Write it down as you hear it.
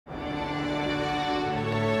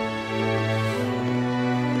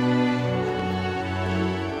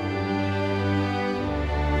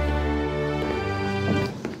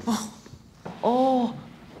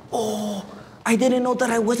I didn't know that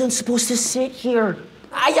I wasn't supposed to sit here.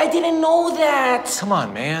 I didn't know that. Come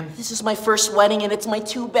on, man. This is my first wedding, and it's my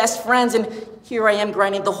two best friends, and here I am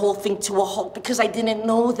grinding the whole thing to a halt because I didn't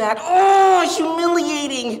know that. Oh,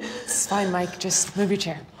 humiliating. It's fine, Mike. Just move your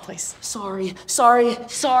chair, please. Sorry.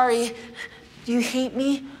 Do you hate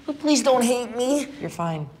me? Oh, please don't hate me. You're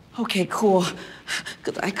fine. Okay, cool.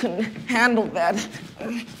 Because I couldn't handle that.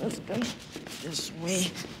 Let's go this way.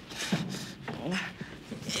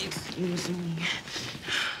 Excuse me.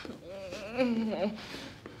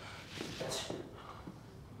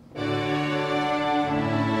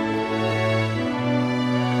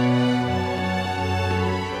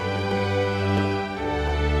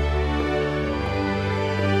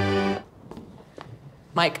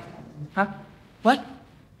 Mike. Huh? What?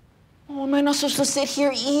 Oh, am I not supposed to sit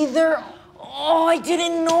here either? Oh, I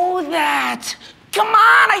didn't know that. Come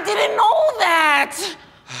on, I didn't know that.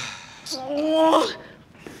 Oh,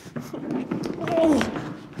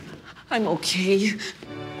 I'm okay.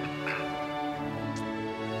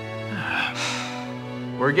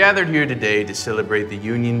 We're gathered here today to celebrate the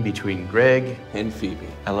union between Greg and Phoebe.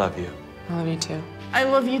 I love you. I love you too. I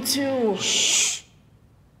love you too. Shh.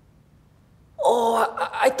 Oh,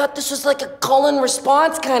 I thought this was like a call and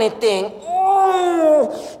response kind of thing.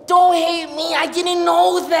 Oh, don't hate me. I didn't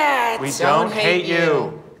know that. We don't hate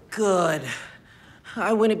you. Good.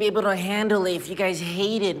 I wouldn't be able to handle it if you guys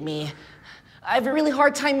hated me. I have a really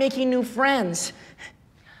hard time making new friends.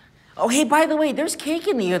 Oh, hey, by the way, there's cake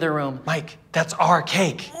in the other room. Mike, that's our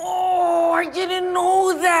cake. Oh, I didn't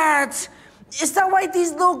know that. Is that why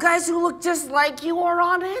these little guys who look just like you are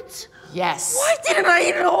on it? Yes. Why didn't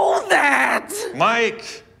I know that?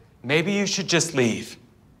 Mike, maybe you should just leave.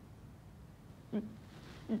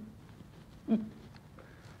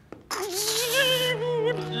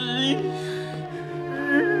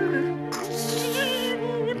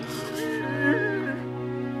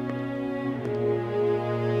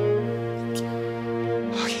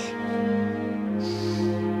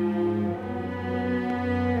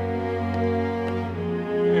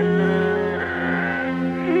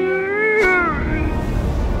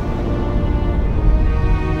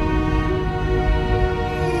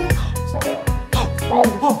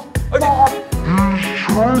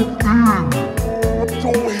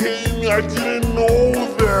 Don't hate me, I didn't know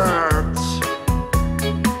that.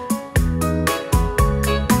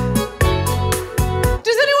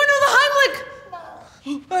 Does anyone know the Heimlich?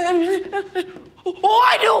 Oh,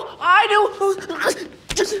 I do.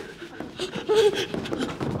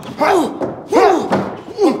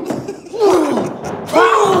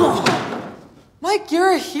 Mike,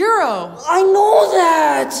 you're a hero. I know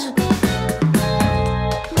that.